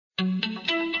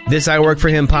This I Work For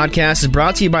Him podcast is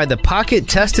brought to you by the Pocket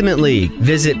Testament League.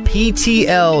 Visit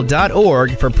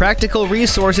PTL.org for practical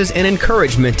resources and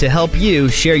encouragement to help you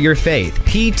share your faith.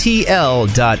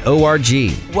 PTL.org.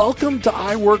 Welcome to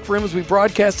I Work For Him as we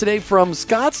broadcast today from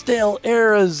Scottsdale,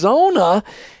 Arizona,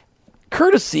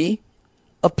 courtesy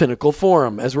of Pinnacle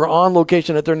Forum. As we're on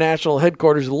location at their national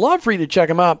headquarters, love for you to check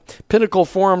them out.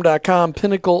 PinnacleForum.com,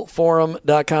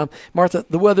 PinnacleForum.com. Martha,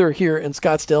 the weather here in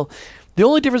Scottsdale, the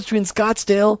only difference between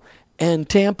Scottsdale and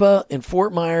Tampa and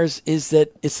Fort Myers is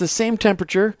that it's the same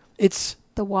temperature. It's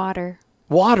the water.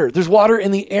 Water. There's water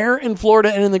in the air in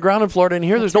Florida and in the ground in Florida, and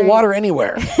here there's no water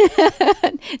anywhere.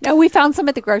 No, we found some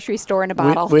at the grocery store in a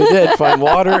bottle. We did find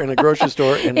water in a grocery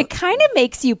store. It kind of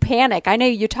makes you panic. I know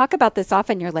you talk about this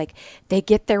often. You're like, they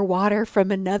get their water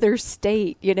from another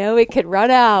state. You know, it could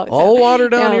run out. All water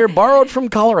down here borrowed from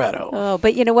Colorado. Oh,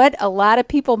 but you know what? A lot of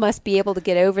people must be able to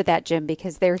get over that, Jim,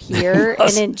 because they're here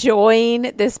and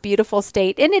enjoying this beautiful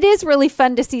state. And it is really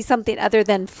fun to see something other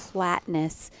than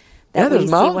flatness.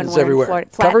 There's mountains everywhere.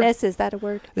 Flatness, is that a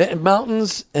word?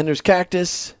 Mountains, and there's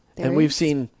cactus, and we've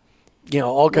seen,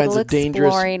 all kinds of dangerous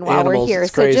exploring while animals. we're here.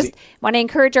 It's So crazy. just want to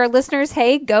encourage our listeners,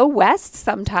 hey, go west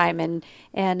sometime and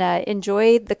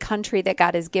enjoy the country that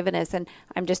God has given us. And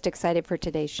I'm just excited for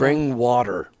today's show. Bring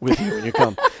water with you when you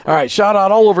come. All right, shout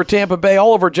out all over Tampa Bay,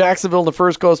 all over Jacksonville and the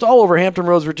First Coast, all over Hampton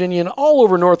Roads, Virginia, and all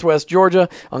over Northwest Georgia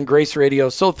on Grace Radio.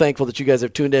 So thankful that you guys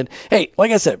have tuned in. Hey,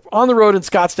 like I said, on the road in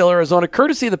Scottsdale, Arizona,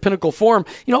 courtesy of the Pinnacle Forum.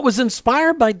 It was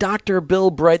inspired by Dr. Bill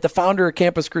Bright, the founder of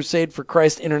Campus Crusade for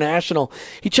Christ International.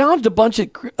 He challenged a bunch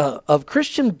of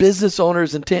Christian business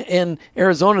owners in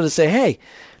Arizona to say, hey,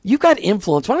 you've got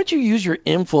influence. Why don't you use your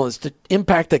influence to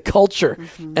impact the culture?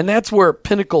 Mm-hmm. And that's where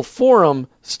Pinnacle Forum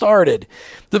started.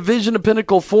 The vision of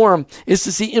Pinnacle Forum is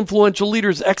to see influential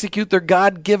leaders execute their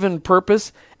God-given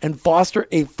purpose and foster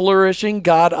a flourishing,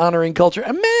 God-honoring culture.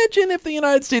 Imagine if the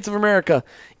United States of America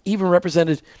even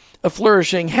represented a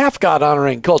flourishing,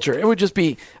 half-God-honoring culture. It would just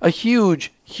be a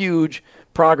huge, huge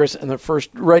progress in the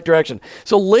right direction.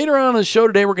 So later on in the show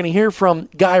today, we're going to hear from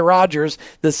Guy Rogers,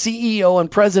 the CEO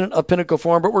and president of Pinnacle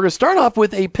Forum. But we're going to start off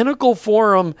with a Pinnacle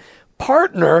Forum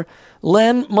partner,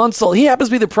 Len Munsil. He happens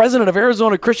to be the president of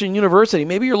Arizona Christian University.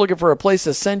 Maybe you're looking for a place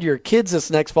to send your kids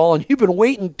this next fall, and you've been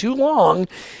waiting too long.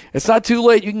 It's not too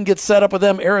late. You can get set up with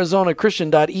them,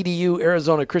 arizonachristian.edu,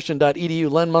 arizonachristian.edu.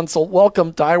 Len Munsil,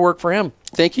 welcome to I Work For Him.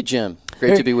 Thank you, Jim.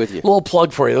 Great to be with you. A little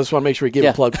plug for you. I just want to make sure we give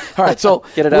a plug. All right, so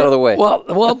get it out of the way.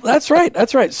 Well, that's right.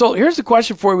 That's right. So here's the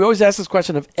question for you. We always ask this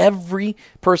question of every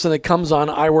person that comes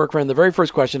on I Work For Him. The very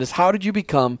first question is, how did you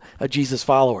become a Jesus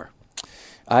follower?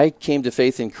 I came to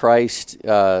faith in Christ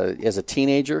as a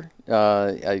teenager.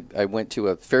 I went to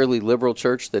a fairly liberal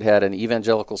church that had an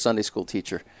evangelical Sunday school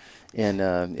teacher, and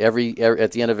at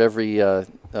the end of every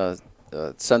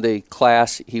Sunday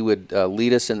class, he would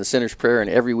lead us in the sinner's prayer, and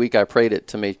every week I prayed it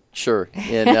to make sure.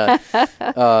 And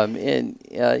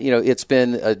it's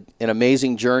been an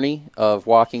amazing journey of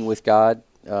walking with God.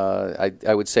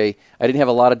 I would say I didn't have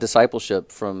a lot of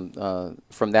discipleship from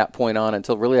that point on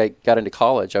until really I got into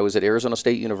college. I was at Arizona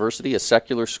State University, a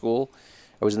secular school.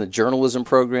 I was in the journalism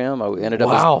program. I ended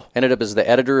up as the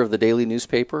editor of the daily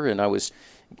newspaper, and I was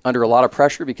under a lot of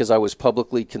pressure because I was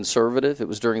publicly conservative. It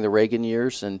was during the Reagan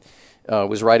years, and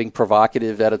was writing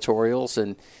provocative editorials,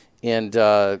 and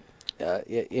I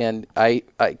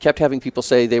kept having people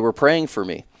say they were praying for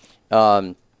me,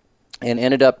 and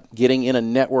ended up getting in a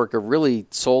network of really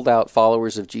sold-out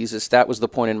followers of Jesus. That was the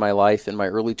point in my life in my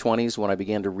early 20s when I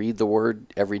began to read the Word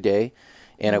every day,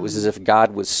 and it was as if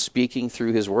God was speaking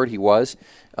through His Word. He was.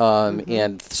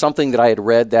 And something that I had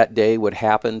read that day would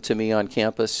happen to me on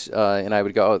campus, and I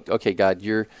would go, oh, okay, God,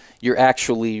 you're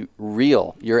actually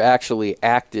real. You're actually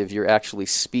active. You're actually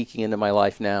speaking into my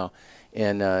life now.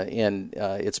 And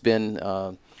it's been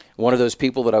one of those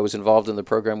people that I was involved in the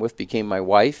program with became my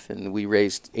wife, and we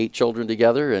raised 8 children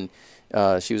together, and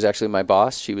she was actually my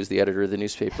boss. She was the editor of the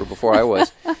newspaper before I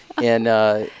was.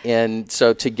 And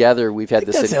so together we've had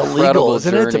this incredible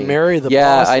isn't journey. It, to marry the boss?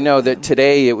 Yeah, I know that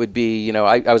today it would be,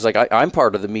 I was like, I'm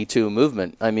part of the Me Too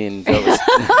movement. I mean,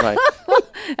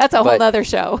 that's a whole other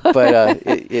show. But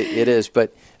it is.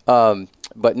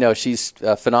 But no, she's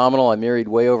phenomenal. I married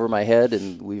way over my head,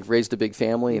 and we've raised a big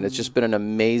family, and it's just been an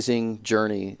amazing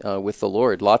journey with the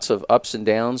Lord. Lots of ups and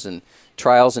downs and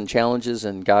trials and challenges,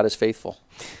 and God is faithful.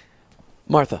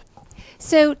 Martha.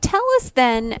 So tell us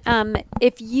then,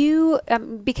 if you,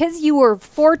 because you were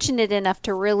fortunate enough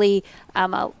to really,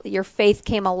 your faith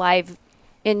came alive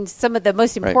in some of the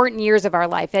most important years of our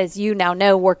life, as you now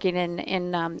know, working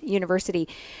in university.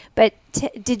 But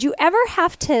did you ever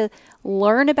have to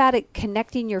learn about it,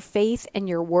 connecting your faith and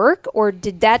your work, or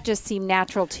did that just seem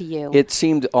natural to you? It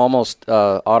seemed almost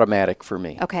automatic for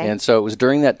me. Okay. And so it was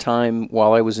during that time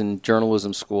while I was in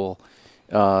journalism school,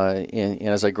 and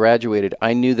as I graduated,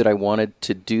 I knew that I wanted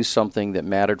to do something that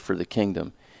mattered for the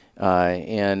kingdom.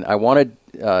 And I wanted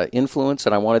influence,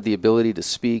 and I wanted the ability to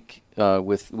speak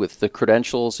with the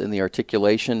credentials and the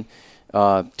articulation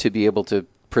to be able to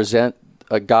present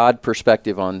a God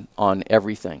perspective on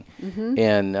everything. Mm-hmm.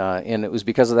 And it was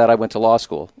because of that I went to law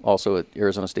school, also at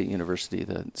Arizona State University,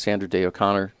 the Sandra Day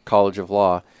O'Connor College of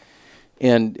Law,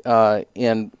 and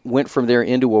went from there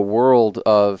into a world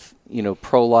of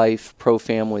pro-life,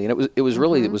 pro-family, and it was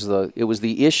really mm-hmm. it was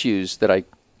the issues that I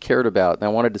cared about, and I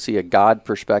wanted to see a God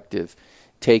perspective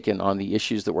taken on the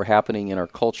issues that were happening in our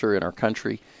culture, in our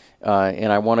country.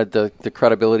 And I wanted the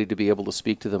credibility to be able to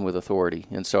speak to them with authority.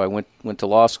 And so I went to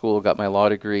law school, got my law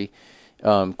degree,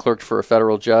 clerked for a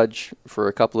federal judge for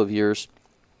a couple of years,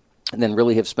 and then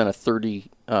really have spent a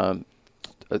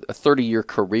 30-year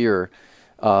career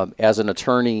as an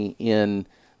attorney in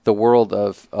the world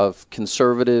of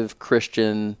conservative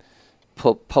Christian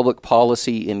public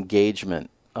policy engagement.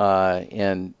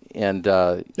 And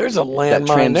there's a landmine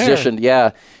transition there.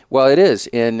 Yeah, well, it is,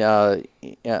 and I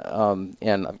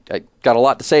got a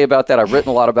lot to say about that. I've written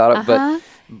a lot about it,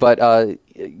 but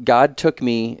God took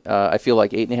me, I feel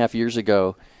like 8.5 years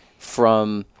ago,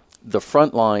 from the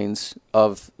front lines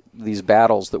of these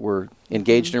battles that we're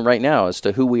engaged in right now as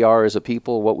to who we are as a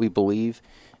people, what we believe,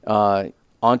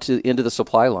 into the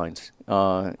supply lines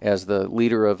as the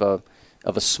leader of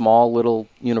a small little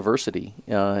university,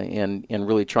 and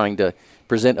really trying to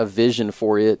present a vision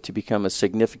for it to become a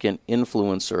significant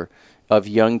influencer of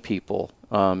young people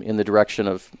in the direction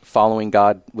of following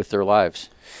God with their lives.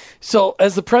 So,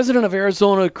 as the president of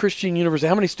Arizona Christian University,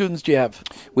 how many students do you have?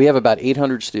 We have about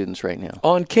 800 students right now.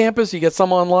 On campus? You get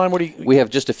some online? We have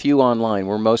just a few online.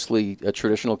 We're mostly a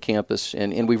traditional campus,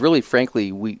 and we really,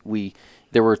 frankly,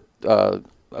 there were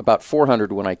about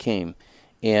 400 when I came,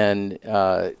 and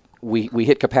we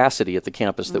hit capacity at the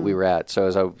campus that we were at. So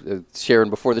as I was sharing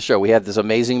before the show, we had this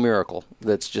amazing miracle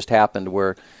that's just happened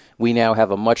where we now have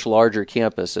a much larger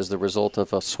campus as the result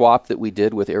of a swap that we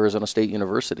did with Arizona State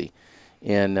University.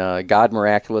 And God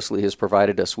miraculously has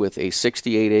provided us with a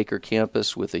 68-acre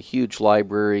campus with a huge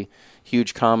library,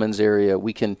 huge commons area.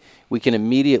 We can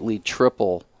immediately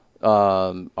triple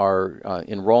our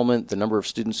enrollment, the number of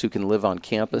students who can live on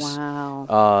campus.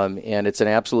 Wow. And it's an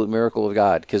absolute miracle of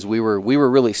God, because we were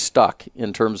really stuck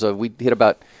in terms of, we hit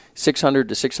about 600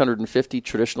 to 650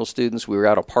 traditional students. We were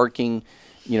out of parking.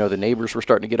 The neighbors were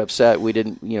starting to get upset. We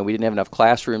didn't have enough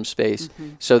classroom space. Mm-hmm.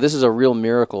 So this is a real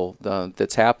miracle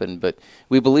that's happened. But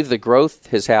we believe the growth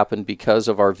has happened because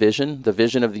of our vision. The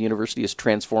vision of the university is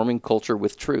transforming culture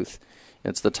with truth.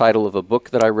 It's the title of a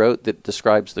book that I wrote that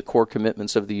describes the core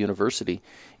commitments of the university.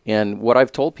 And what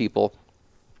I've told people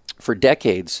for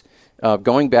decades,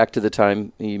 going back to the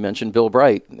time you mentioned Bill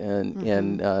Bright,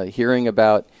 and hearing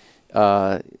about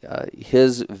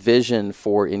his vision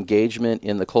for engagement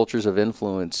in the cultures of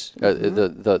influence,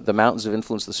 the mountains of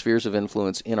influence, the spheres of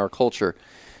influence in our culture.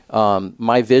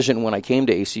 My vision when I came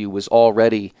to ACU was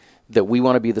already that we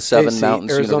want to be the Seven Mountains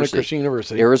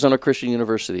University. Arizona Christian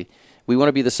University. We want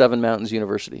to be the Seven Mountains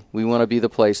University. We want to be the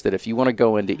place that if you want to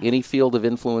go into any field of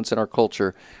influence in our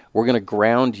culture, we're going to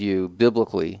ground you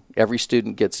biblically. Every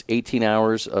student gets 18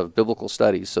 hours of biblical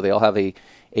studies, so they all have a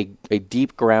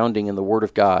deep grounding in the Word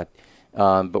of God.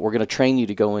 But we're going to train you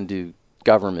to go into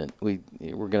government. We're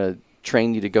going to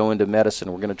train you to go into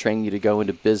medicine. We're going to train you to go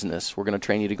into business. We're going to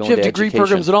train you to go into education. You have degree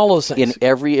programs and all those things. In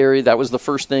every area. That was the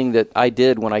first thing that I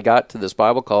did when I got to this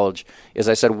Bible college, is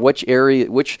I said, which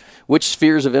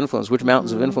spheres of influence, which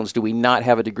mountains of influence do we not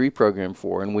have a degree program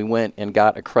for? And we went and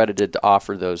got accredited to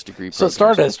offer those degree programs. So it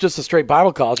started as just a straight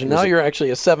Bible college, and now you're actually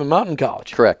a Seven Mountain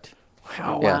College. Correct.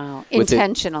 Wow. Yeah.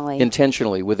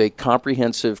 Intentionally with a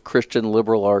comprehensive Christian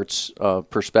liberal arts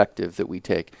perspective that we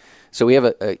take. So we have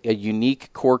a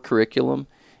unique core curriculum,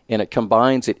 and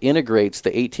it integrates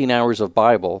the 18 hours of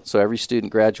Bible, so every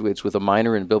student graduates with a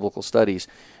minor in biblical studies,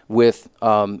 with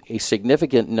a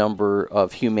significant number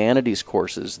of humanities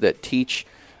courses that teach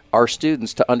our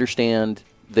students to understand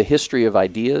the history of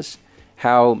ideas,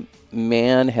 how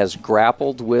man has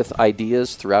grappled with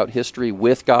ideas throughout history,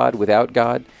 with God, without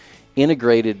God,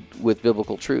 integrated with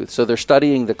biblical truth. So they're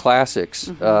studying the classics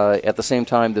at the same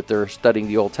time that they're studying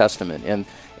the Old Testament.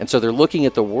 And so they're looking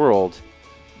at the world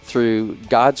through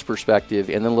God's perspective,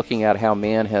 and then looking at how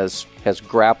man has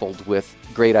grappled with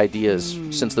great ideas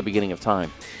since the beginning of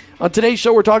time. On today's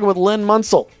show, we're talking with Len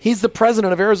Munsil. He's the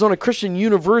president of Arizona Christian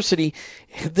University.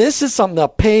 This is something to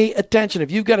pay attention. If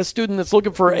you've got a student that's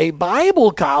looking for a Bible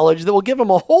college that will give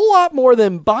them a whole lot more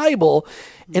than Bible,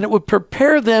 and it would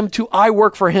prepare them to I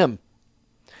work for him.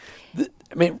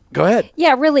 I mean, go ahead.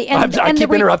 Yeah, really. And I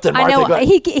keep interrupting Martha. I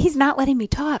know. He's not letting me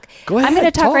talk. Go ahead. I'm going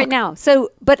to talk talk right now.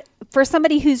 So, but for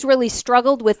somebody who's really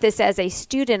struggled with this as a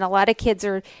student, a lot of kids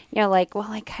are, like,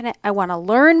 well, I want to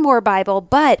learn more Bible,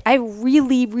 but I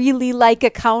really, really like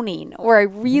accounting, or I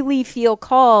really feel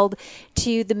called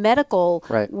to the medical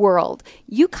world.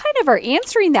 You kind of are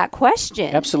answering that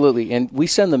question. Absolutely. And we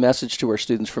send the message to our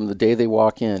students from the day they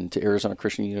walk in to Arizona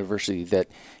Christian University that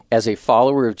as a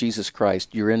follower of Jesus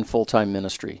Christ, you're in full-time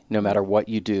ministry, no matter what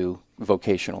you do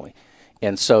vocationally.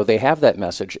 And so they have that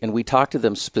message, and we talk to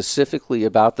them specifically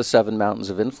about the 7 mountains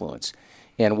of influence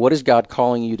and what is God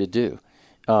calling you to do.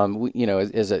 We in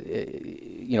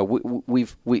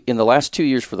the last 2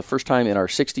 years, for the first time in our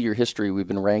 60-year history, we've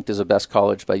been ranked as a best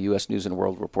college by U.S. News and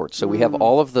World Report. So we have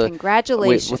all of the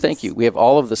congratulations. Well, thank you. We have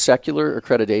all of the secular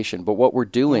accreditation, but what we're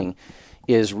doing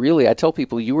is really, I tell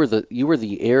people, you were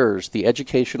the heirs, the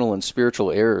educational and spiritual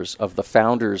heirs of the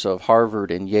founders of Harvard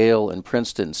and Yale and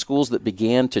Princeton, schools that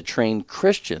began to train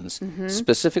Christians,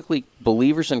 specifically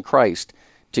believers in Christ,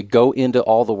 to go into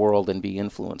all the world and be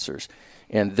influencers.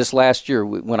 And this last year,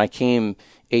 when I came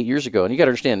 8 years ago, and you got to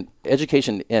understand,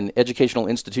 education and educational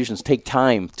institutions take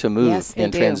time to move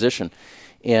and transition.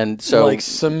 And so, like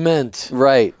cement,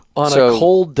 right, on a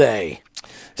cold day.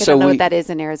 I don't know what that is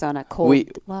in Arizona. Cold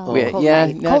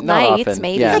nights,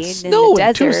 maybe. Yeah. In snow the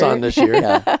in desert. Tucson this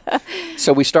year.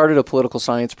 So we started a political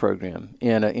science program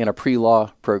and a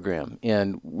pre-law program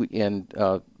and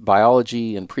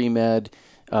biology and pre-med.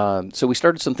 So we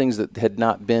started some things that had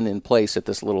not been in place at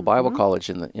this little Bible college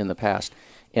in the past.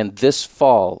 And this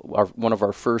fall, one of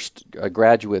our first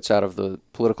graduates out of the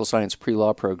political science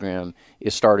pre-law program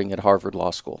is starting at Harvard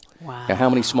Law School. Wow. Now, how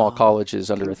many small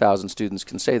colleges under 1,000 students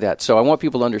can say that? So I want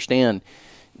people to understand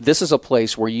this is a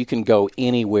place where you can go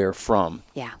anywhere from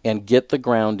and get the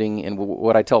grounding. And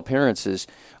what I tell parents is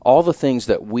all the things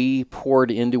that we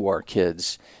poured into our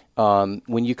kids.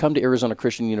 When you come to Arizona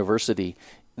Christian University,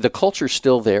 the culture's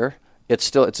still there.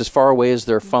 It's as far away as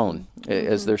their phone,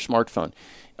 as their smartphone.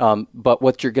 But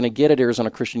what you're going to get at Arizona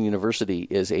Christian University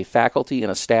is a faculty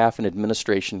and a staff and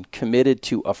administration committed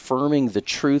to affirming the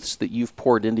truths that you've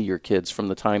poured into your kids from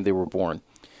the time they were born.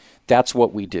 That's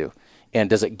what we do. And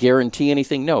does it guarantee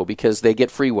anything? No, because they get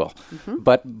free will.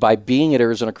 But by being at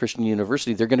Arizona Christian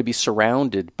University, they're going to be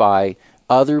surrounded by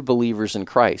other believers in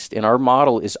Christ. And our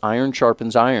model is iron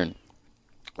sharpens iron.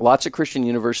 Lots of Christian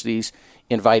universities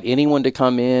invite anyone to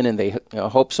come in and they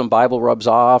hope some Bible rubs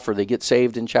off or they get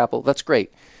saved in chapel. That's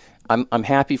great. I'm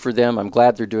happy for them. I'm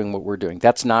glad they're doing what we're doing.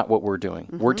 That's not what we're doing.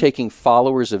 We're taking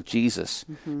followers of Jesus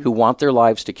who want their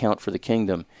lives to count for the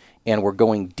kingdom, and we're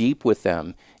going deep with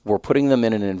them. We're putting them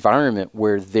in an environment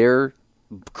where their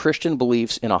Christian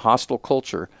beliefs in a hostile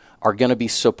culture are going to be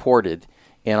supported,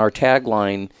 and our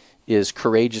tagline is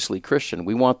courageously Christian.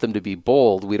 We want them to be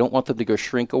bold. We don't want them to go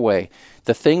shrink away.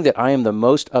 The thing that I am the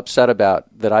most upset about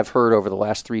that I've heard over the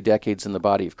last 3 decades in the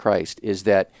body of Christ is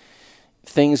that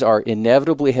things are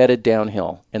inevitably headed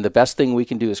downhill, and the best thing we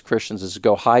can do as Christians is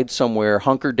go hide somewhere,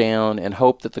 hunker down, and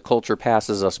hope that the culture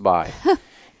passes us by.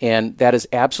 And that is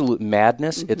absolute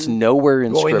madness. It's nowhere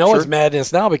in Scripture. Well, we know it's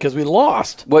madness now because we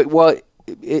lost. Well,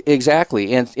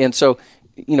 exactly. And so,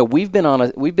 we've been on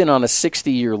a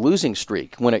 60-year losing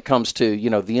streak when it comes to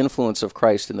the influence of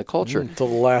Christ in the culture until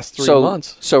the last 3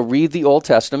 months. So read the Old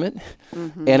Testament,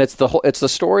 and it's the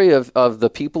story of the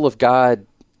people of God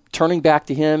turning back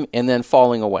to Him and then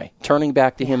falling away, turning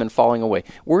back to Him and falling away.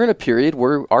 We're in a period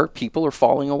where our people are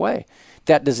falling away.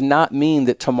 That does not mean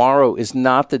that tomorrow is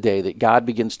not the day that God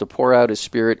begins to pour out His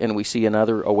Spirit and we see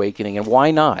another awakening. And why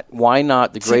not? Why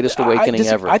not the greatest awakening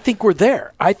ever? I think we're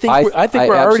there. I think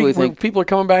we're already where people are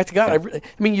coming back to God. I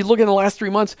mean, you look in the last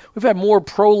 3 months, we've had more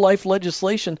pro-life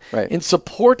legislation in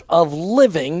support of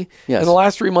living in the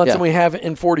last 3 months than we have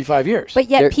in 45 years. But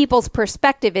yet people's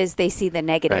perspective is they see the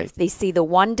negative. Right. They see the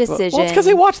one decision. Well, it's because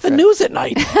they watch the news at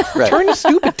night. Turn the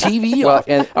stupid TV off.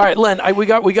 All right, Len, we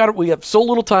got so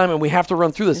little time and we have to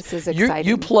run through this. This is exciting.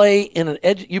 You play in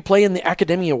the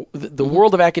academia, the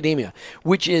world of academia,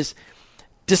 which is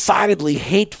decidedly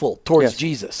hateful towards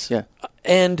Jesus. Yeah.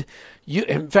 And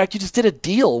in fact, you just did a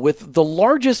deal with the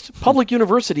largest public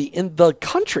university in the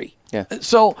country. Yeah.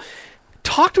 So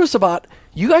talk to us about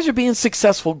you guys are being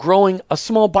successful growing a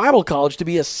small Bible college to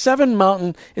be a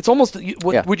 7-mountain. It's almost,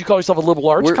 would you call yourself a liberal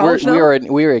arts college now?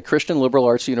 We are a Christian liberal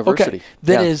arts university. Okay.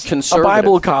 That is a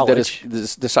Bible college. That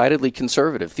is decidedly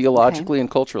conservative, theologically and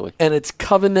culturally. And it's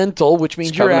covenantal, which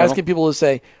means you're asking people to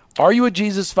say, are you a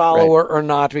Jesus follower or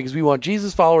not? Because we want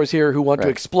Jesus followers here who want to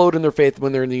explode in their faith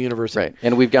when they're in the university. Right.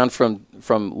 And we've gone from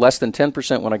less than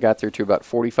 10% when I got there to about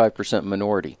 45%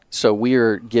 minority. So we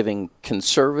are giving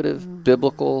conservative,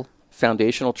 biblical,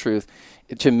 foundational truth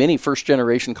to many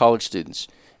first-generation college students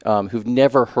who've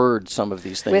never heard some of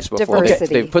these things before.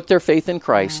 They've put their faith in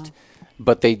Christ,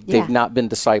 but they've not been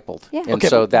discipled. Yeah. And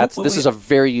so this is a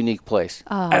very unique place.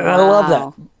 Oh, and I love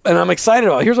that. And I'm excited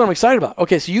about it. Here's what I'm excited about.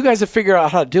 Okay, so you guys have figured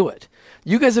out how to do it.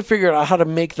 You guys have figured out how to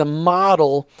make the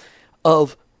model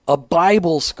of a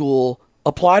Bible school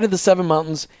apply to the 7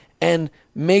 mountains and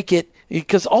make it,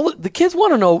 because all the kids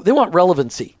want to know, they want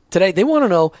relevancy. Today, they want to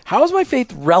know, how is my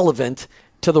faith relevant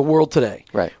to the world today?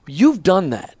 Right. You've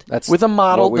done that with a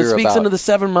model that speaks into the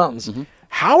 7 mountains. Mm-hmm.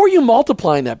 How are you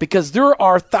multiplying that? Because there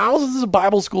are thousands of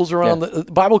Bible schools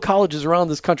around, Bible colleges around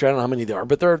this country. I don't know how many there are,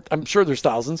 but I'm sure there's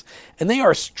thousands. And they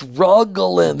are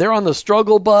struggling. They're on the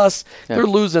struggle bus. Yeah. They're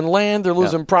losing land. They're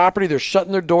losing property. They're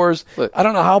shutting their doors. Look, I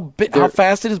don't know how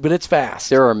fast it is, but it's fast.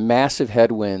 There are massive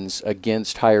headwinds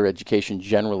against higher education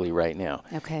generally right now.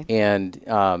 Okay. And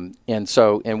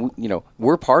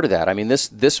we're part of that. I mean,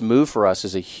 this move for us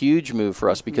is a huge move for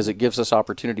us because it gives us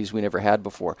opportunities we never had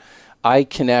before. I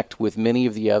connect with many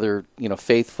of the other,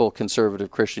 faithful conservative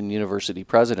Christian university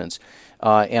presidents,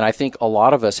 and I think a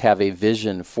lot of us have a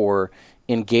vision for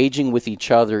engaging with each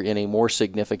other in a more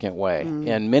significant way.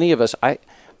 And many of us, I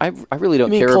really don't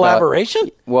care about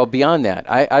collaboration. Well, beyond that,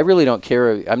 I really don't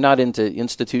care. I'm not into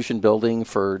institution building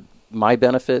for my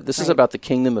benefit. This is about the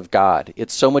kingdom of God.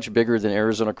 It's so much bigger than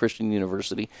Arizona Christian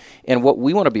University, and what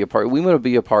we want to be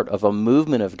a part of a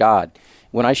movement of God.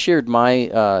 When I shared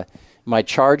my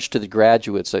charge to the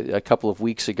graduates a couple of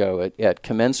weeks ago at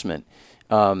commencement,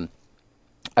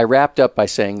 I wrapped up by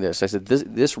saying this. I said,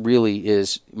 this really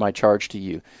is my charge to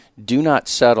you. Do not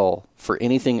settle for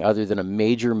anything other than a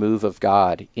major move of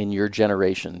God in your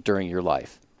generation during your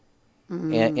life.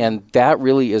 And that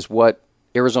really is what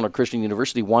Arizona Christian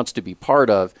University wants to be part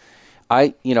of.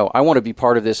 I want to be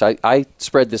part of this. I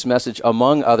spread this message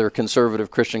among other conservative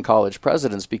Christian college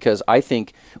presidents because I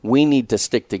think we need to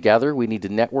stick together. We need to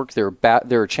network. There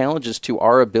are challenges to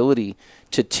our ability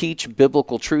to teach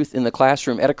biblical truth in the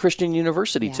classroom at a Christian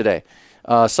university today.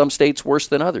 Some states worse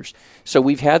than others. So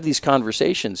we've had these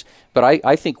conversations, but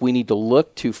I think we need to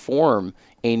look to form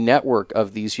a network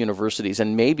of these universities,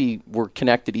 and maybe we're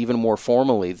connected even more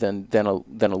formally than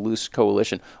a loose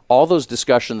coalition. All those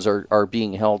discussions are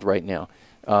being held right now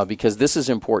because this is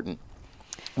important.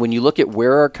 When you look at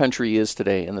where our country is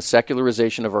today and the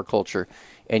secularization of our culture,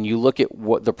 and you look at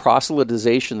what the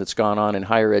proselytization that's gone on in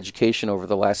higher education over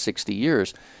the last 60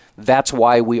 years, that's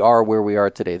why we are where we are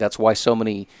today. That's why so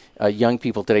many young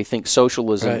people today think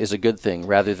socialism is a good thing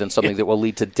rather than something that will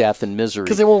lead to death and misery.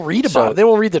 Because they won't read about it. They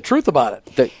won't read the truth about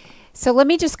it. So let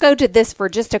me just go to this for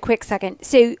just a quick second.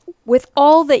 So with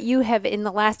all that you have in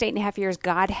the last 8.5 years,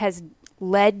 God has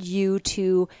led you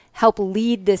to help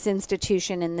lead this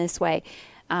institution in this way.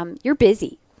 You're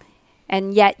busy.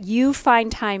 And yet you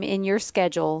find time in your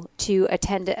schedule to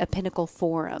attend a Pinnacle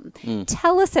Forum.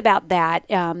 Tell us about that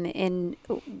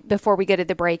before we go to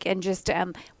the break, and just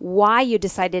why you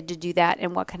decided to do that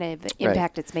and what kind of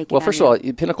impact it's making. Well, first of all,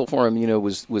 Pinnacle Forum,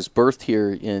 was birthed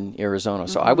here in Arizona.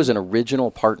 So I was an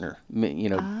original partner,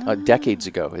 decades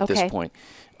ago at this point.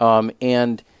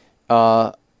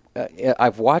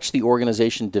 I've watched the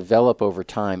organization develop over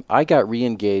time. I got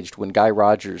re-engaged when Guy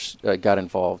Rogers got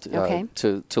involved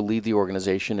to lead the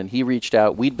organization, and he reached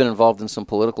out. We'd been involved in some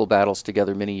political battles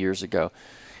together many years ago.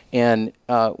 And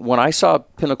when I saw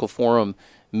Pinnacle Forum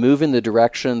move in the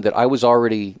direction that I was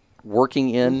already working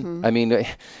in, I mean,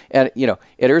 at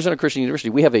Arizona Christian University,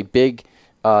 we have a big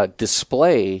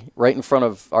display right in front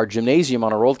of our gymnasium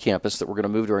on our old campus that we're going to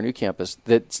move to our new campus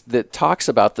that talks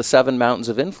about the 7 mountains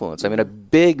of influence. I mean, a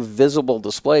big visible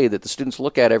display that the students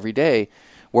look at every day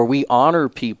where we honor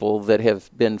people that have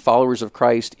been followers of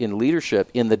Christ in leadership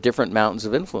in the different mountains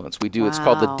of influence. We do. Wow. It's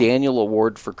called the Daniel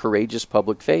Award for Courageous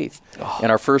Public Faith.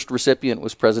 And our first recipient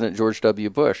was President George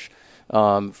W. Bush.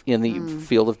 In the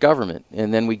field of government.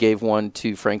 And then we gave one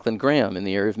to Franklin Graham in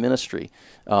the area of ministry,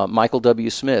 Michael W.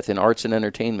 Smith in arts and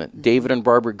entertainment, David and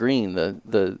Barbara Green,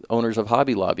 the owners of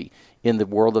Hobby Lobby, in the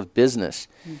world of business,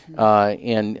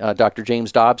 and Dr.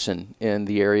 James Dobson in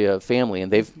the area of family.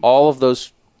 And all of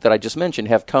those that I just mentioned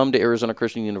have come to Arizona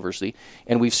Christian University,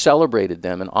 and we've celebrated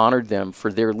them and honored them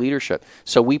for their leadership.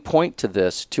 So we point to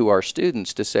this to our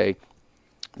students to say,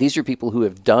 these are people who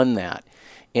have done that.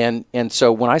 And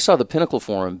so when I saw the Pinnacle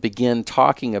Forum begin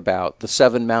talking about the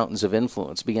 7 mountains of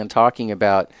influence, began talking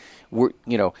about,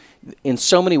 in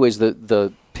so many ways,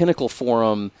 the Pinnacle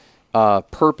Forum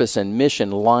purpose and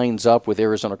mission lines up with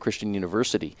Arizona Christian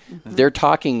University. Mm-hmm. They're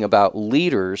talking about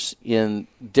leaders in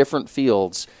different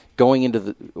fields going into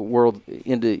the world,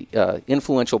 into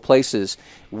influential places.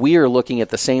 We are looking at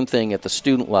the same thing at the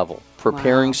student level,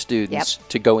 preparing students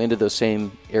to go into those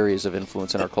same areas of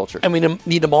influence in our culture. And we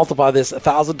need to multiply this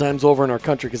 1,000 times over in our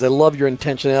country, because I love your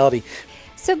intentionality.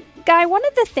 So, Guy, one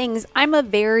of the things, I'm a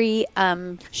very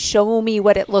show me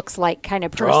what it looks like kind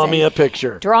of person. Draw me a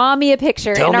picture. Draw me a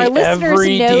picture. Tell and our me listeners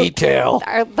every know, detail.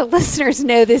 The listeners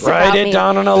know this about me. Write it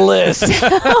down on a list.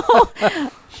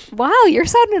 Wow, you're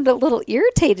sounding a little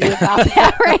irritated about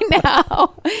that right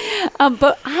now.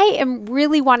 But I am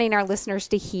really wanting our listeners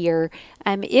to hear,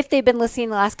 if they've been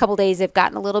listening the last couple of days, they've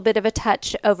gotten a little bit of a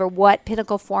touch over what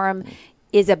Pinnacle Forum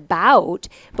is about.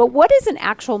 But what does an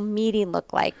actual meeting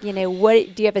look like?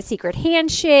 What do you have a secret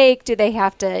handshake? Do they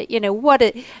have to,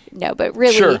 no, but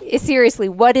really, seriously,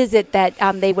 what is it that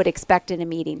they would expect in a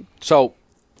meeting? So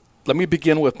let me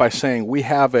begin by saying we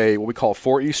have what we call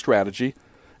 4E strategy: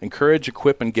 encourage,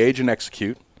 equip, engage, and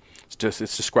execute.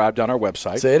 It's described on our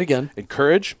website. Say it again.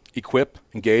 Encourage, equip,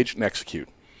 engage, and execute.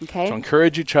 Okay. So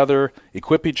encourage each other,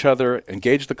 equip each other,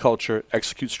 engage the culture,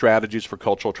 execute strategies for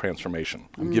cultural transformation.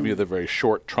 I'm giving you the very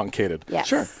short, truncated. Yes.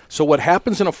 Sure. So what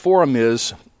happens in a forum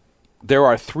is there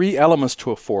are 3 elements to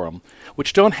a forum,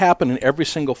 which don't happen in every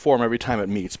single forum every time it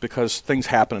meets, because things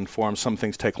happen in forums. Some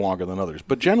things take longer than others.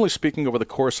 But generally speaking, over the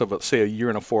course of, say, a year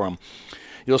in a forum,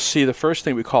 you'll see the first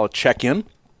thing we call a check-in.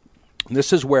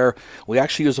 This is where we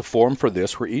actually use a form for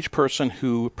this, where each person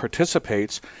who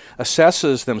participates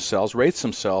assesses themselves, rates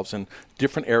themselves in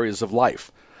different areas of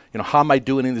life. How am I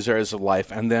doing in these areas of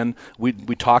life? And then we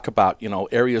talk about,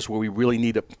 areas where we really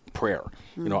need a prayer,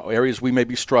 areas we may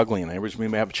be struggling in, areas we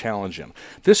may have a challenge in.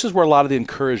 This is where a lot of the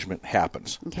encouragement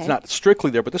happens. Okay. It's not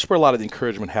strictly there, but this is where a lot of the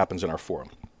encouragement happens in our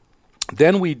forum.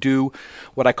 Then we do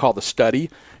what I call the study.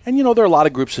 And, there are a lot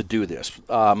of groups that do this.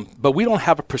 But we don't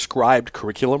have a prescribed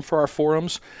curriculum for our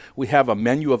forums. We have a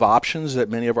menu of options that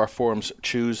many of our forums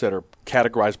choose that are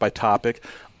categorized by topic,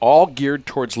 all geared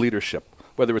towards leadership,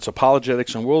 whether it's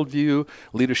apologetics and worldview,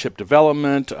 leadership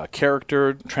development,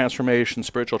 character transformation,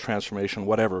 spiritual transformation,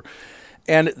 whatever.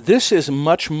 And this is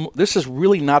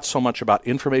really not so much about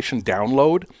information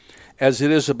download as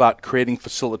it is about creating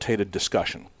facilitated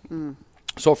discussion. Mm.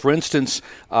 So, for instance,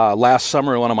 last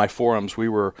summer in one of my forums, we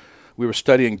were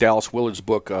studying Dallas Willard's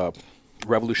book,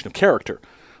 Revolution of Character,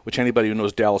 which anybody who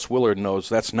knows Dallas Willard knows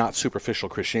that's not superficial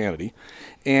Christianity.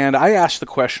 And I asked the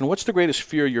question, what's the greatest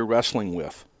fear you're wrestling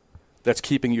with that's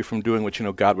keeping you from doing what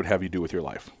God would have you do with your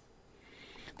life?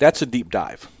 That's a deep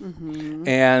dive. Mm-hmm.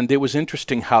 And it was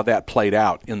interesting how that played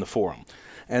out in the forum.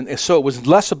 And so it was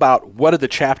less about what did the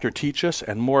chapter teach us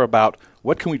and more about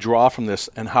what can we draw from this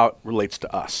and how it relates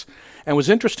to us. And it was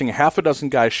interesting, 6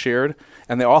 guys shared,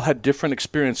 and they all had different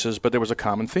experiences, but there was a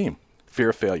common theme: fear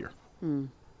of failure.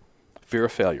 Fear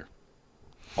of failure.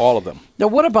 All of them. Now,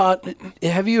 what about,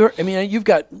 you've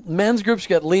got men's groups, you've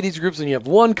got ladies' groups, and you have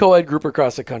one co-ed group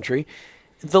across the country.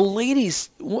 The ladies,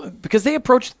 because they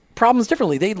approach problems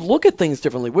differently, they look at things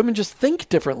differently. Women just think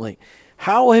differently.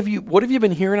 What have you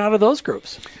been hearing out of those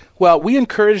groups? Well, we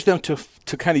encourage them to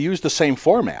kind of use the same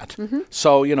format. Mm-hmm.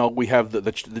 So, we have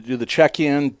do the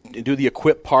check-in, do the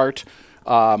equip part,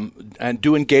 and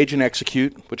do engage and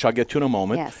execute, which I'll get to in a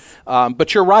moment. Yes.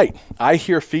 But you're right. I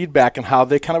hear feedback on how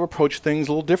they kind of approach things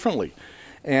a little differently.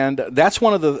 And that's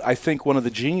one of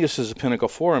the geniuses of Pinnacle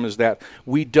Forum is that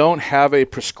we don't have a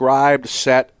prescribed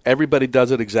set. Everybody does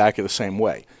it exactly the same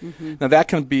way. Mm-hmm. Now, that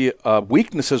can be a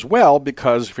weakness as well,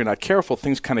 because if you're not careful,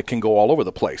 things kind of can go all over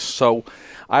the place. So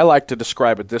I like to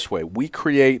describe it this way. We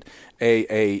create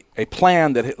a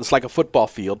plan that is like a football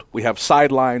field. We have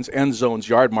sidelines, end zones,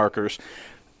 yard markers,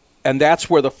 and that's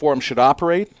where the forum should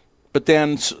operate. But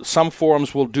then some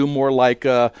forums will do more like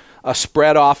a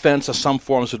spread offense, and some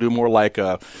forums will do more like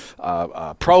a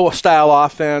pro-style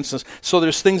offense. So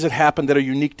there's things that happen that are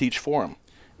unique to each forum.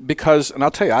 And I'll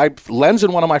tell you, Len's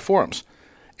in one of my forums,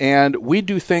 and we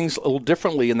do things a little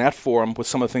differently in that forum with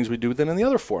some of the things we do than in the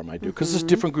other forum I do, because there's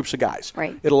different groups of guys.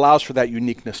 Right. It allows for that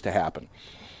uniqueness to happen.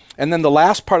 And then the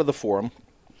last part of the forum,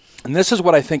 and this is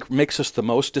what I think makes us the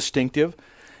most distinctive,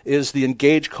 is the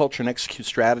engage, culture, and execute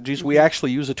strategies. Mm-hmm. We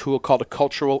actually use a tool called a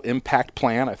cultural impact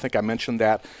plan. I think I mentioned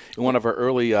that in one of our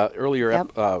earlier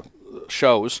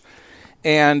shows.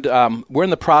 And we're in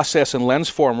the process in Lens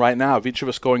Forum right now of each of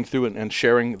us going through and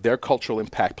sharing their cultural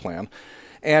impact plan.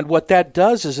 And what that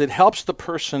does is it helps the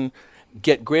person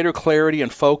get greater clarity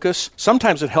and focus.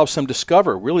 Sometimes it helps them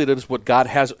discover, really, that is what God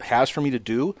has for me to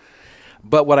do.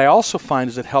 But what I also find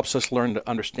is it helps us learn to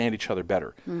understand each other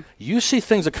better. You see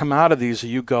things that come out of these,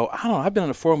 and you go, I don't know, I've been in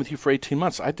a forum with you for 18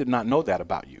 months. I did not know that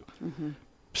about you.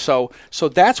 So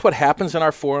that's what happens in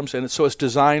our forums, and so it's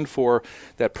designed for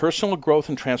that personal growth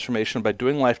and transformation by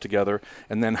doing life together,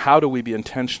 and then how do we be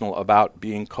intentional about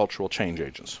being cultural change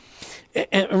agents.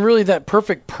 And really that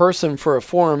perfect person for a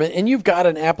forum, and you've got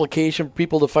an application for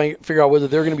people to figure out whether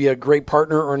they're going to be a great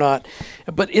partner or not,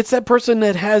 but it's that person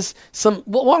that has some,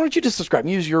 well, why don't you just describe,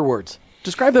 use your words.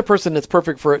 Describe the person that's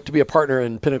perfect for it to be a partner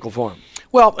in Pinnacle Forum.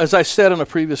 Well, as I said in a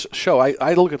previous show,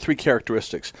 I look at 3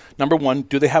 characteristics. Number 1,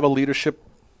 do they have a leadership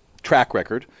track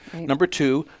record? Right. Number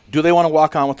 2, do they want to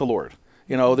walk on with the Lord?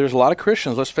 You know, there's a lot of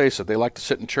Christians, let's face it, they like to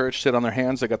sit in church, sit on their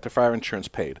hands, they got their fire insurance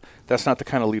paid. That's not the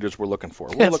kind of leaders we're looking for.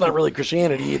 That's not really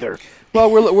Christianity either.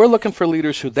 Well, we're looking for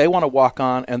leaders who they want to walk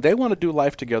on and they want to do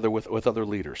life together with other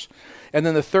leaders. And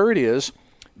then the third is,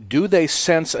 do they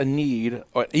sense a need,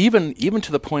 or even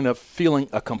to the point of feeling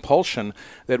a compulsion,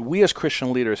 that we as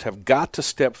Christian leaders have got to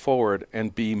step forward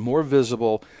and be more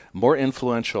visible, more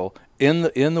influential in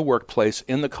the workplace,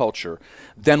 in the culture,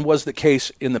 than was the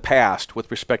case in the past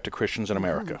with respect to Christians in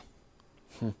America.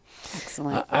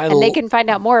 Excellent. And they can find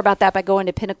out more about that by going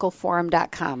to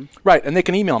pinnacleforum.com. Right, and they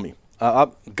can email me.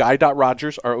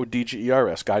 Guy.Rogers,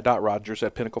 R-O-D-G-E-R-S,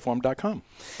 Guy.Rogers@pinnacleforum.com.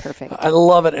 Perfect. I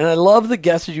love it. And I love the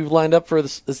guests that you've lined up for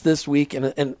this week.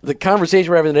 And the conversation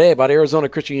we're having today about Arizona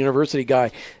Christian University, Guy,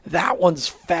 that one's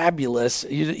fabulous.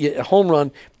 You home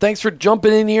run. Thanks for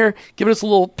jumping in here, giving us a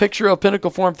little picture of Pinnacle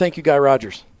Forum. Thank you, Guy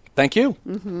Rogers. Thank you.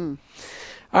 Mm-hmm.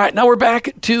 All right, now we're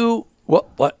back to,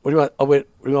 what do you want? Oh, wait,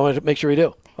 what do you want to make sure we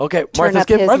do? Okay, Martha's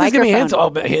giving me hands. Oh,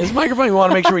 his microphone. You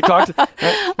want to make sure we talk to.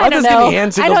 Martha's giving me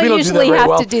hand signals. I don't usually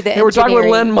have to do the we're talking with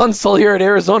Len Munsil here at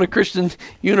Arizona Christian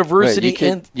University.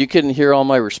 Right, you couldn't hear all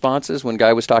my responses when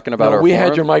Guy was talking about our we forum?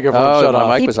 Had your microphone shut off.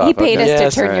 My mic was off. He paid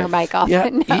us to turn your mic off. Yeah,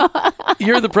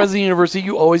 you're the president of the university.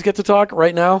 You always get to talk.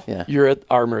 Right now, you're at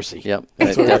our mercy. Yep,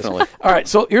 definitely. All right,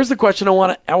 so here's the question I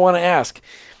want to ask.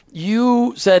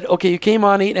 You said, okay, you came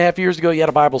on 8.5 years ago, you had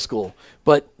a Bible school,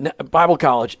 Bible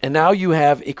college, and now you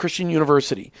have a Christian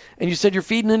university. And you said you're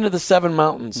feeding into the 7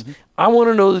 mountains. Mm-hmm. I want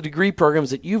to know the degree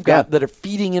programs that you've got that are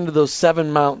feeding into those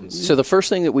 7 mountains. So the first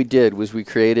thing that we did was we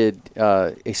created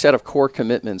a set of core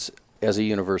commitments as a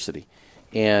university.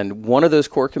 And one of those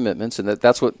core commitments, and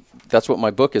that's what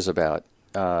my book is about.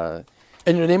 And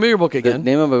the name of your book again?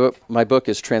 The name of my book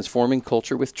is Transforming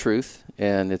Culture with Truth,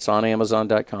 and it's on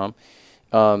Amazon.com.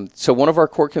 So one of our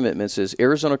core commitments is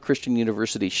Arizona Christian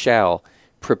University shall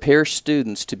prepare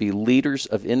students to be leaders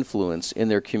of influence in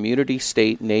their community,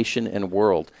 state, nation, and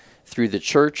world through the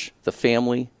church, the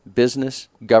family, business,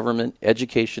 government,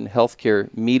 education,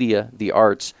 healthcare, media, the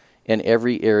arts, and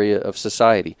every area of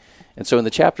society. And so in the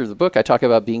chapter of the book, I talk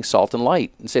about being salt and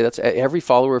light and say that's every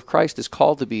follower of Christ is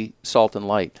called to be salt and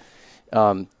light.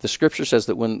 The scripture says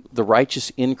that when the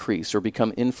righteous increase or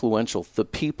become influential, the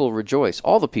people rejoice.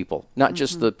 All the people, not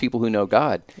just the people who know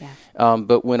God. Yeah.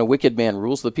 But when a wicked man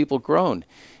rules, the people groan.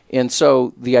 And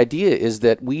so the idea is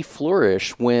that we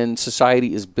flourish when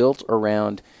society is built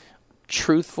around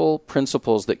truthful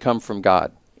principles that come from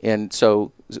God. And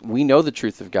so we know the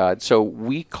truth of God. So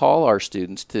we call our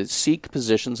students to seek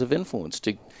positions of influence,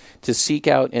 to seek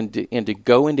out and to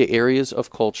go into areas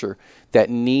of culture that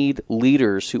need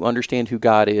leaders who understand who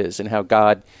God is and how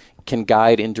God can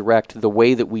guide and direct the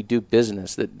way that we do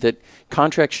business, that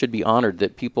contracts should be honored,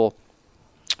 that people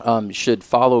should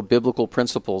follow biblical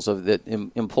principles, of that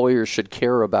employers should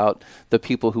care about the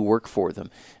people who work for them.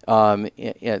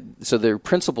 So there are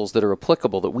principles that are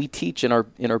applicable that we teach in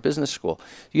our business school.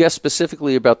 You asked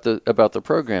specifically about the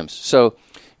programs. So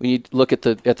when you look at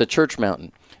the Church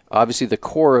Mountain, obviously the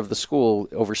core of the school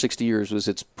over 60 years was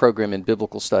its program in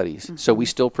biblical studies. Mm-hmm. So we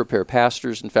still prepare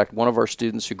pastors. In fact, one of our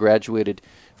students who graduated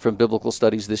from biblical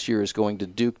studies this year is going to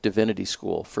Duke Divinity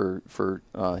School for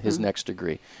his next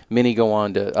degree. Many go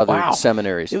on to other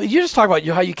seminaries. You just talk about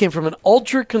how you came from an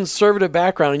ultra-conservative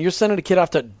background and you're sending a kid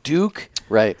off to Duke.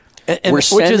 Right. And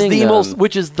which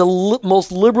is the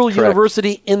most liberal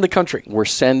university in the country. We're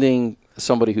sending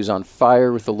somebody who's on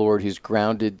fire with the Lord, who's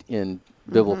grounded in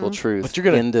biblical truth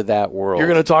into that world. You're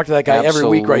going to talk to that guy every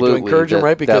week, right, to encourage him,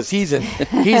 right? Because he's in.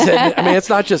 I mean, it's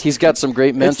not just. He's got some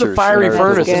great mentors. It's the fiery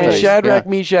furnace. I mean, Shadrach,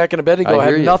 Meshach, and Abednego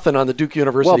had nothing on the Duke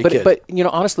University kid. But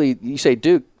honestly, you say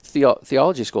Duke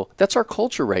Theology School. That's our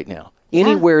culture right now.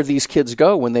 Anywhere these kids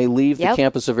go when they leave the Yep.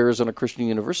 campus of Arizona Christian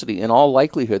University, in all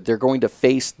likelihood, they're going to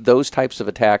face those types of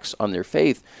attacks on their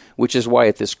faith, which is why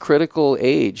at this critical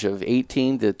age of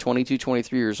 18 to 22,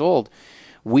 23 years old,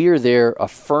 we are there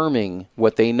affirming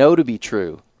what they know to be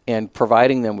true and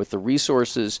providing them with the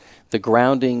resources, the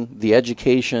grounding, the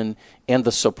education, and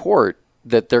the support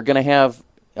that they're going to have.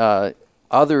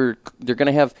 They're going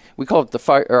to have, we call it the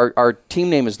fire, our team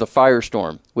name is the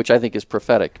Firestorm, which I think is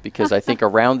prophetic, because I think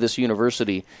around this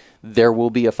university there will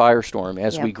be a firestorm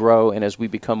as we grow and as we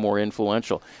become more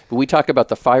influential. But we talk about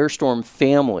the Firestorm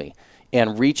family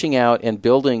and reaching out and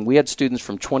building. We had students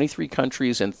from 23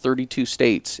 countries and 32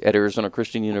 states at Arizona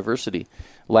Christian University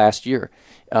last year.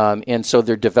 And so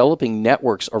they're developing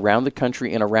networks around the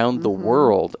country and around the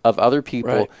world of other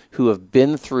people who have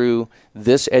been through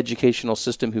this educational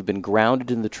system, who've been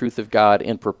grounded in the truth of God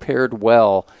and prepared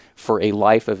well for a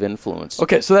life of influence.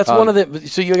 Okay, so that's one of the.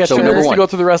 So you got 2 number minutes to one, go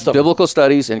through the rest of them. Biblical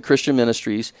studies and Christian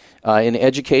ministries. In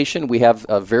education, we have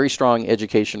a very strong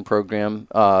education program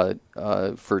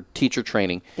for teacher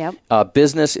training. Yep.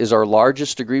 Business is our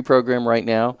largest degree program right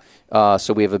now.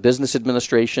 So we have a business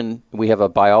administration. We have a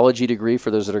biology degree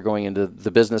for those that are going into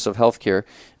the business of healthcare,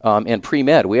 and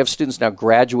pre-med. We have students now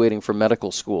graduating from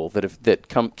medical school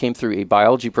that came through a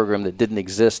biology program that didn't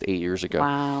exist 8 years ago.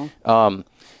 Wow.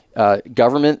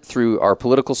 Government through our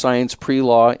political science,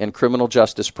 pre-law, and criminal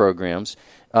justice programs.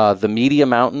 The Media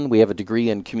Mountain, we have a degree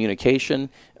in communication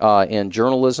and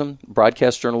journalism,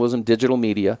 broadcast journalism, digital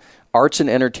media. Arts and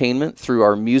entertainment through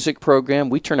our music program.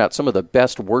 We turn out some of the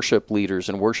best worship leaders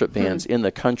and worship bands in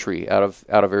the country out of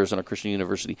Arizona Christian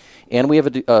University. And we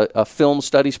have a film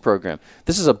studies program.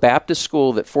 This is a Baptist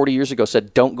school that 40 years ago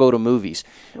said, don't go to movies.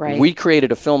 Right. We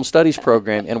created a film studies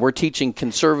program, and we're teaching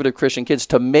conservative Christian kids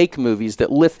to make movies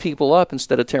that lift people up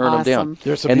instead of tearing them down.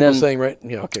 There's some people saying, right?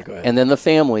 Yeah, okay, go ahead. And then the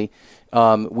family.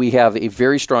 We have a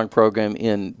very strong program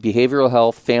in behavioral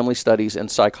health, family studies, and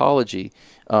psychology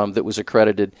that was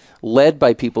accredited, led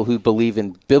by people who believe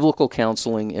in biblical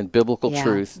counseling and biblical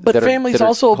truth. But families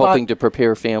also about helping to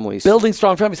prepare families. Building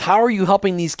strong families. How are you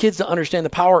helping these kids to understand the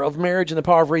power of marriage and the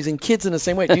power of raising kids in the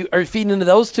same way? Are you feeding into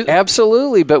those too?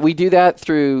 Absolutely, but we do that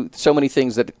through so many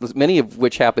things, that many of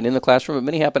which happen in the classroom, but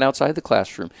many happen outside the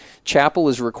classroom. Chapel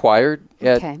is required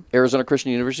at Arizona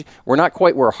Christian University. We're not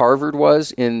quite where Harvard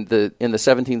was in the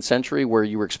 17th century, where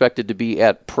you were expected to be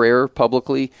at prayer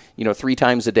publicly, 3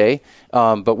 times a day.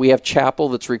 But we have chapel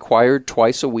that's required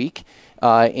twice a week.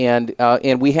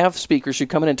 And we have speakers who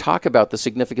come in and talk about the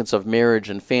significance of marriage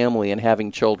and family and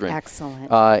having children. Excellent.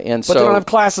 But they don't have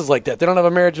classes like that. They don't have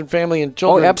a marriage and family and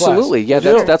children. Oh, absolutely. Class.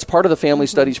 Yeah, that's part of the family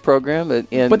studies program.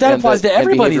 But that applies to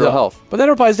everybody, though. Health. But that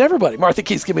applies to everybody. Martha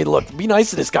keeps giving me the look. Be nice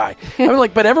to this guy. I'm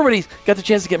like, but everybody's got the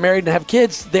chance to get married and have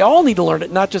kids. They all need to learn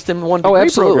it, not just in one degree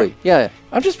absolutely. program. Yeah.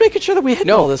 I'm just making sure that we hit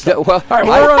all this stuff. Well, all right,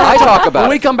 I talk about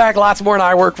when we it. come back, lots more, and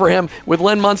I work for him with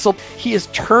Len Munsil. He is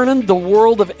turning the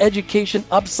world of education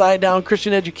upside down.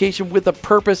 Christian education with a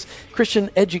purpose. Christian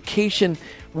education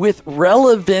with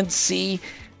relevancy.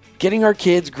 Getting our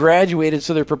kids graduated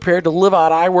so they're prepared to live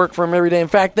out I work for him every day. In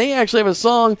fact, they actually have a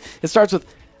song that starts with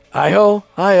I-ho,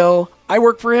 I-ho, I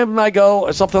work for him, I go,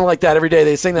 or something like that every day.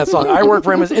 They sing that song. I work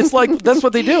for him. It's like that's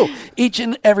what they do each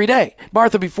and every day.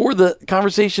 Martha, before the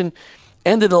conversation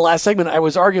ended in the last segment, I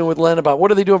was arguing with Len about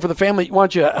what are they doing for the family. Why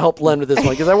don't you help Len with this one?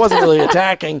 Because I wasn't really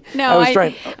attacking. No,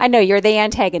 I know you're the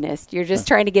antagonist. You're just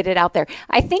trying to get it out there.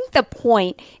 I think the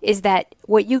point is that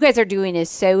what you guys are doing is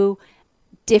so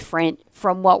different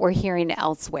from what we're hearing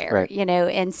elsewhere, right.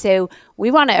 And so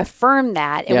we want to affirm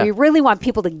that, and we really want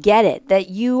people to get it, that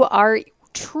you are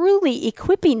truly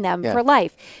equipping them for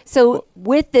life. So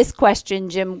with this question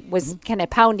Jim was kind of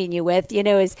pounding you with,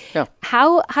 is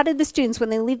how did the students, when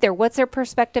they leave there, what's their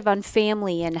perspective on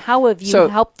family, and how have you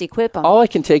helped equip them? All I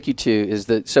can take you to is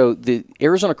that, the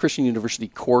Arizona Christian University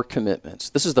core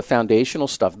commitments, this is the foundational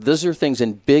stuff. These are things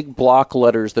in big block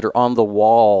letters that are on the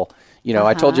wall.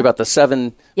 I told you about the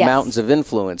 7 mountains of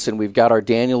influence, and we've got our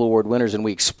Daniel Award winners, and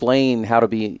we explain how to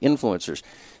be influencers.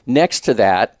 Next to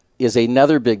that is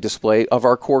another big display of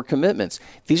our core commitments.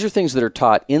 These are things that are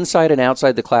taught inside and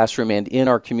outside the classroom and in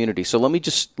our community. So let me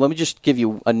just give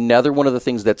you another one of the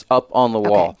things that's up on the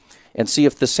wall and see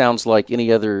if this sounds like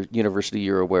any other university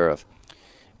you're aware of.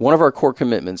 One of our core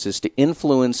commitments is to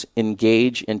influence,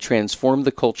 engage, and transform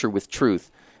the culture with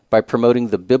truth by promoting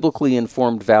the biblically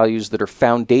informed values that are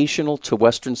foundational to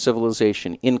Western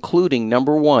civilization, including,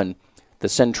 number 1, the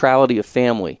centrality of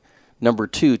family, number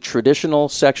 2, traditional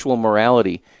sexual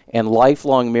morality and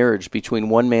lifelong marriage between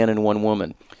one man and one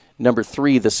woman, number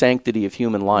 3, the sanctity of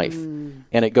human life,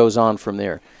 and it goes on from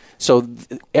there. So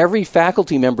every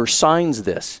faculty member signs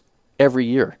this every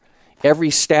year. every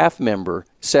staff member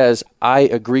says, I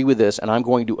agree with this, and I'm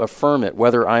going to affirm it,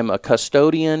 whether I'm a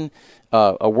custodian,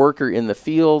 a worker in the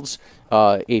fields,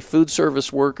 a food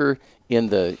service worker in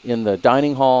the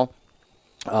dining hall,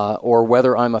 or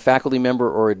whether I'm a faculty member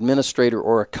or administrator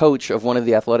or a coach of one of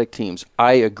the athletic teams.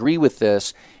 I agree with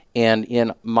this, and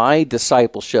in my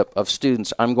discipleship of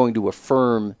students, I'm going to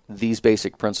affirm these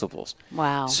basic principles.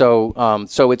 Wow. So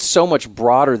so it's so much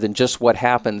broader than just what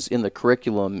happens in the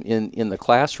curriculum in the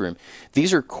classroom.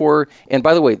 These are core, and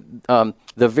by the way, the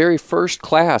very first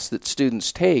class that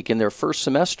students take in their first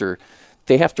semester,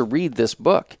 they have to read this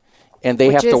book. And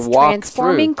they have to walk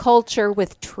transforming through culture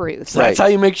with truth. So that's how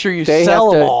you make sure you they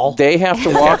sell have to, them all. They have to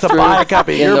walk through buy a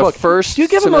copy of in your the book. first Do you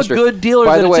give semester. them a good deal,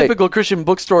 or is it a typical Christian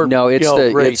bookstore? No, it's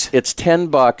rate? it's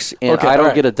 $10, and Okay, I don't all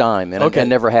right. get a dime, and I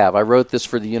never have. I wrote this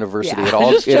for the university.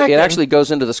 Yeah. It actually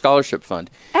goes into the scholarship fund.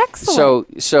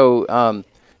 Excellent.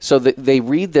 So they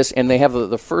read this, and they have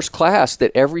the first class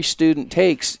that every student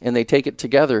takes, and they take it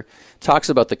together. Talks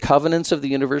about the covenants of the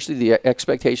university, the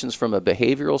expectations from a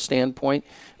behavioral standpoint,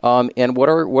 and what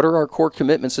are our core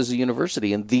commitments as a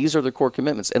university. And these are the core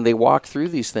commitments. And they walk through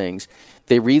these things.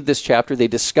 They read this chapter. They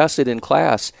discuss it in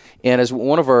class. And as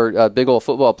one of our big old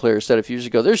football players said a few years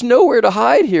ago, there's nowhere to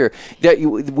hide here. That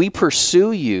we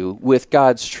pursue you with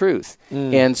God's truth.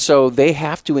 And so they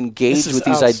have to engage with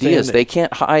these ideas. They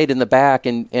can't hide in the back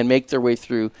and make their way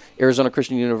through Arizona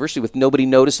Christian University with nobody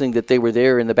noticing that they were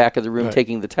there in the back of the room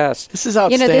taking the test. This is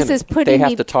outstanding. This is putting they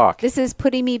have to talk. This is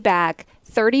putting me back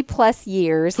 30 plus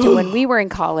years to when we were in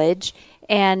college,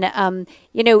 and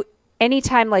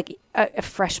anytime like a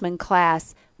freshman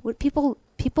class, would people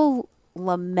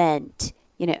lament,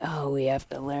 we have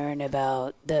to learn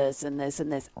about this and this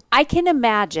and this. I can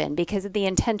imagine, because of the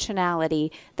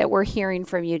intentionality that we're hearing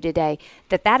from you today,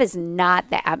 that is not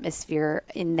the atmosphere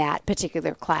in that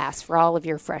particular class for all of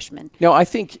your freshmen. No, I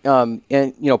think,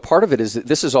 part of it is that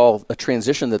this is all a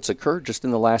transition that's occurred just in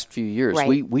the last few years.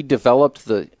 Right. We developed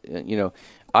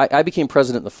I became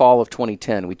president in the fall of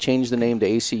 2010. We changed the name to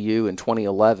ACU in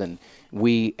 2011.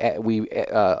 We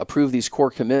approved these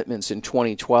core commitments in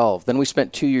 2012. Then we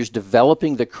spent 2 years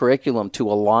developing the curriculum to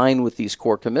align with these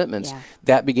core commitments. Yeah.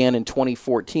 That began in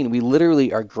 2014. We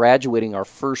literally are graduating our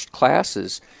first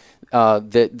classes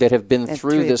that have been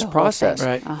through this process.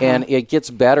 Right. And it gets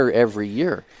better every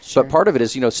year. Sure. But part of it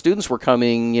is, students were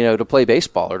coming, to play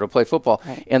baseball or to play football,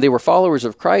 and they were followers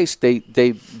of Christ. They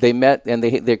met and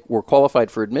they were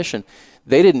qualified for admission.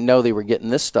 They didn't know they were getting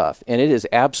this stuff, and it is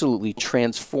absolutely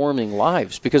transforming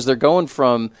lives, because they're going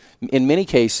from, in many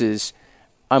cases,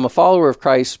 I'm a follower of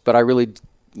Christ, but I really,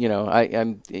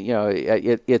 it's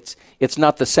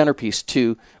not the centerpiece.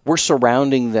 To we're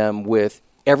surrounding them with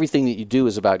everything that you do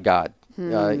is about God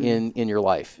in your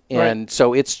life, and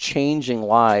so it's changing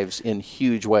lives in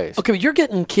huge ways. Okay, but you're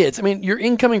getting kids. I mean, your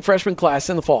incoming freshman class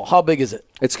in the fall, how big is it?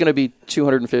 It's going to be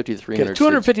 250 to 300.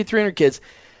 250, 300 kids.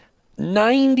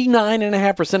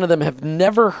 99.5% of them have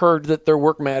never heard that their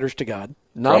work matters to God.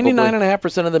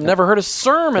 99.5% of them never heard a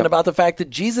sermon about the fact that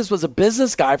Jesus was a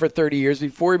business guy for 30 years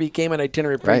before he became an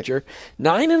itinerant preacher.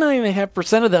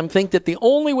 99.5% of them think that the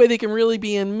only way they can really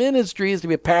be in ministry is to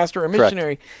be a pastor or a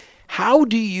missionary. How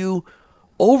do you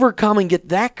overcome and get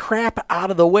that crap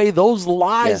out of the way, those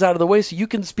lies out of the way, so you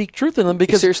can speak truth in them?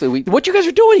 Because seriously, what you guys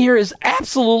are doing here is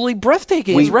absolutely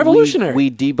breathtaking. It's revolutionary. We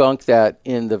debunked that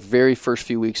in the very first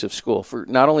few weeks of school, for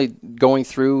not only going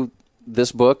through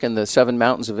this book and the 7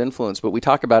 Mountains of Influence, but we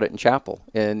talk about it in chapel.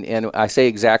 And I say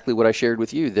exactly what I shared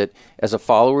with you, that as a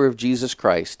follower of Jesus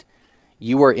Christ,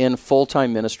 you are in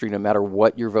full-time ministry no matter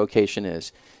what your vocation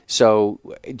is. So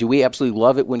do we absolutely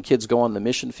love it when kids go on the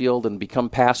mission field and become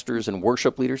pastors and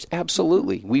worship leaders?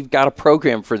 Absolutely. We've got a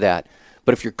program for that.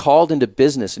 But if you're called into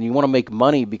business and you want to make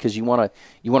money because you want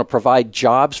to provide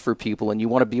jobs for people and you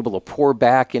want to be able to pour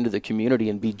back into the community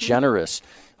and be generous,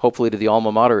 hopefully to the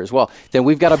alma mater as well, then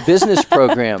we've got a business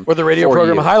program or the radio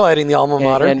program highlighting the alma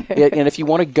mater. And if you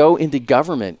want to go into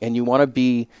government and you want to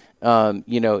be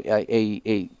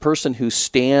a person who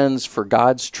stands for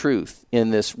God's truth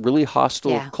in this really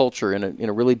hostile culture, in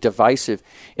a really divisive,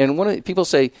 and people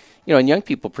say, and young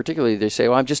people particularly, they say,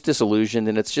 well, I'm just disillusioned,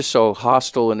 and it's just so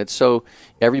hostile, and it's so,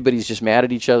 everybody's just mad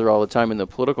at each other all the time in the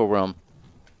political realm.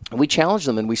 And we challenge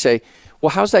them and we say,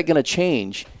 well, how's that going to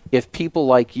change if people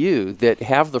like you that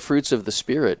have the fruits of the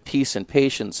Spirit, peace and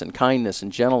patience and kindness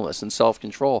and gentleness and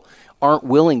self-control, aren't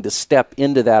willing to step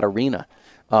into that arena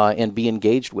and be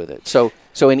engaged with it?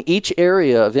 So in each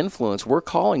area of influence, we're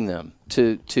calling them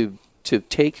to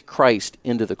take Christ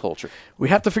into the culture. We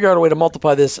have to figure out a way to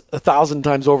multiply this 1,000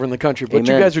 times over in the country. What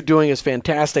you guys are doing is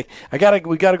fantastic. We got to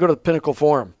go to the Pinnacle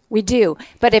Forum. We do.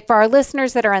 But if our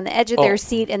listeners that are on the edge of their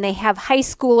seat and they have high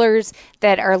schoolers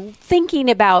that are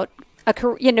thinking about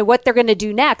what they're going to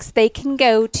do next, they can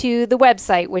go to the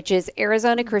website, which is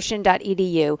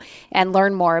arizonachristian.edu, and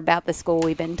learn more about the school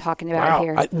we've been talking about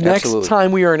here. Next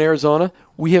time we are in Arizona,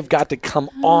 we have got to come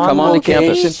on to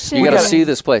campus. You got to see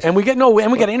this place. And we got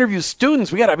to interview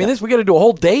students. We got to do a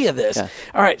whole day of this. Yeah.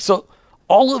 All right, so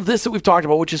all of this that we've talked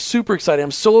about, which is super exciting.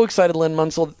 I'm so excited, Len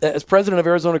Munsil, as president of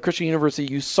Arizona Christian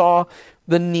University, you saw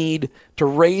the need to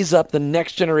raise up the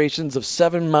next generations of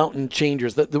 7 mountain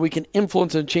changers that we can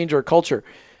influence and change our culture.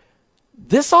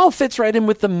 This all fits right in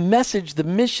with the message, the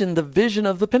mission, the vision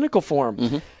of the Pinnacle Forum.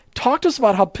 Mm-hmm. Talk to us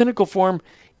about how Pinnacle Forum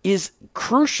is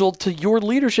crucial to your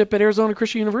leadership at Arizona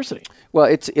Christian University. Well,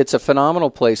 it's a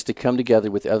phenomenal place to come together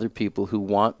with other people who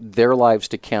want their lives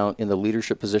to count in the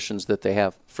leadership positions that they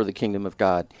have for the kingdom of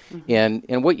God. Mm-hmm.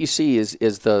 And what you see is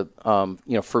the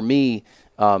for me,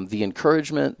 the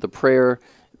encouragement, the prayer,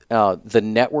 the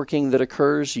networking that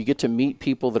occurs. You get to meet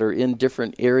people that are in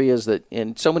different areas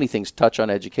and so many things touch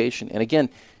on education. And again,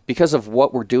 because of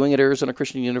what we're doing at Arizona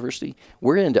Christian University,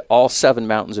 we're into all 7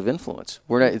 mountains of influence.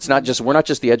 We're not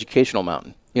just the educational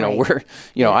mountain. Right.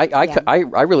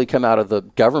 I really come out of the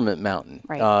government mountain,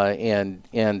 right. and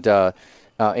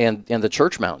the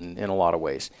church mountain in a lot of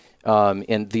ways.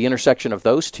 And the intersection of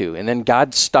those two, and then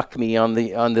God stuck me on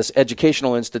this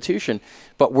educational institution.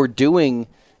 But we're doing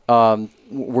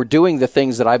the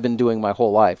things that I've been doing my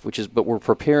whole life, but we're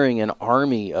preparing an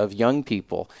army of young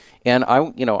people. And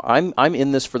I'm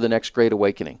in this for the next great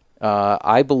awakening.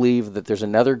 I believe that there's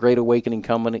another great awakening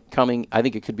coming. I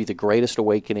think it could be the greatest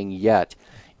awakening yet.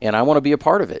 And I want to be a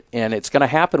part of it. And it's going to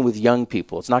happen with young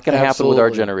people. It's not going to happen with our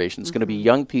generation. It's going to be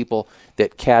young people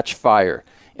that catch fire.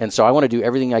 And so I want to do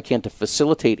everything I can to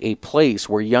facilitate a place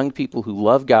where young people who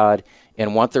love God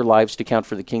and want their lives to count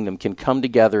for the kingdom can come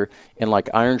together, and like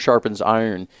iron sharpens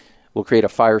iron, will create a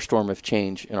firestorm of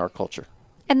change in our culture.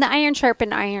 And the iron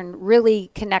sharpened iron really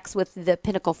connects with the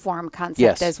Pinnacle Forum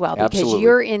concept as well, because absolutely.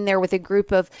 You're in there with a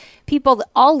group of people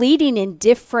all leading in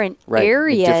different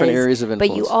areas, different areas of influence.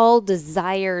 But you all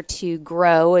desire to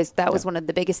grow. That was one of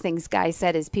the biggest things Guy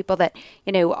said, is people that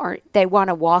they want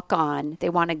to walk on, they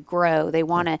want to grow, they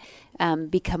want to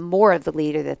become more of the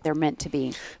leader that they're meant to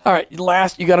be. All right,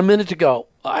 you got a minute to go.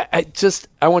 I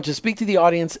want you to speak to the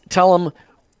audience, tell them,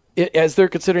 as they're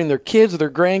considering their kids or their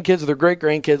grandkids or their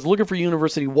great-grandkids looking for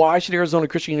university, why should Arizona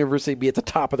Christian University be at the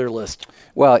top of their list?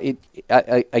 Well,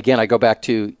 I go back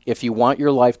to, if you want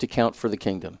your life to count for the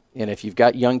kingdom, and if you've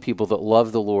got young people that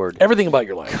love the Lord, everything about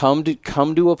your life, come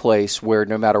to a place where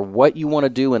no matter what you want to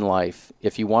do in life,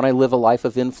 if you want to live a life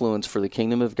of influence for the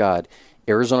kingdom of God,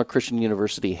 Arizona Christian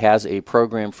University has a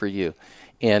program for you.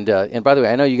 And by the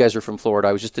way, I know you guys are from Florida.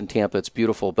 I was just in Tampa. It's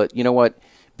beautiful. But you know what?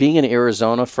 Being in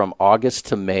Arizona from August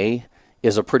to May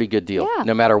is a pretty good deal,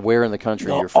 no matter where in the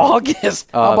country you're from. August?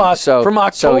 How about from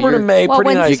October to May?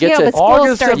 Pretty nice. You get to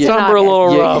August, September, a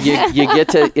little rough. You get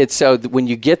to it. So when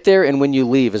you get there and when you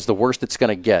leave is the worst it's going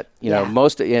to get.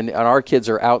 And our kids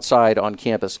are outside on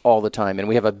campus all the time, and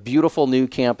we have a beautiful new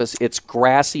campus. It's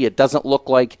grassy. It doesn't look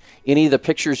like any of the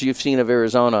pictures you've seen of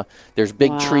Arizona. There's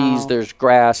big trees. There's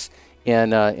grass,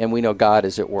 and we know God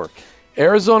is at work.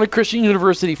 Arizona Christian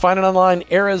University. Find it online,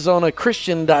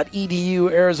 arizonachristian.edu,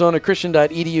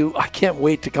 arizonachristian.edu. I can't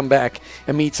wait to come back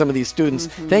and meet some of these students.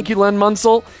 Mm-hmm. Thank you, Len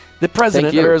Munsil, the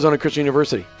president of Arizona Christian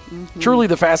University. Mm-hmm. Truly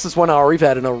the fastest 1 hour we've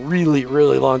had in a really,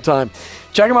 really long time.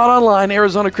 Check them out online,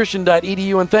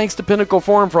 arizonachristian.edu. And thanks to Pinnacle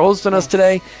Forum for hosting us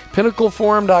today.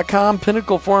 PinnacleForum.com,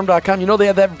 PinnacleForum.com. You know they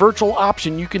have that virtual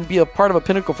option. You can be a part of a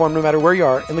Pinnacle Forum no matter where you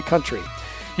are in the country.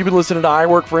 You've been listening to I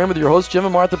Work for Him with your hosts, Jim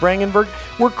and Martha Brangenberg.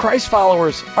 We're Christ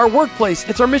followers. Our workplace,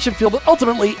 it's our mission field, but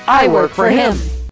ultimately, I work for Him.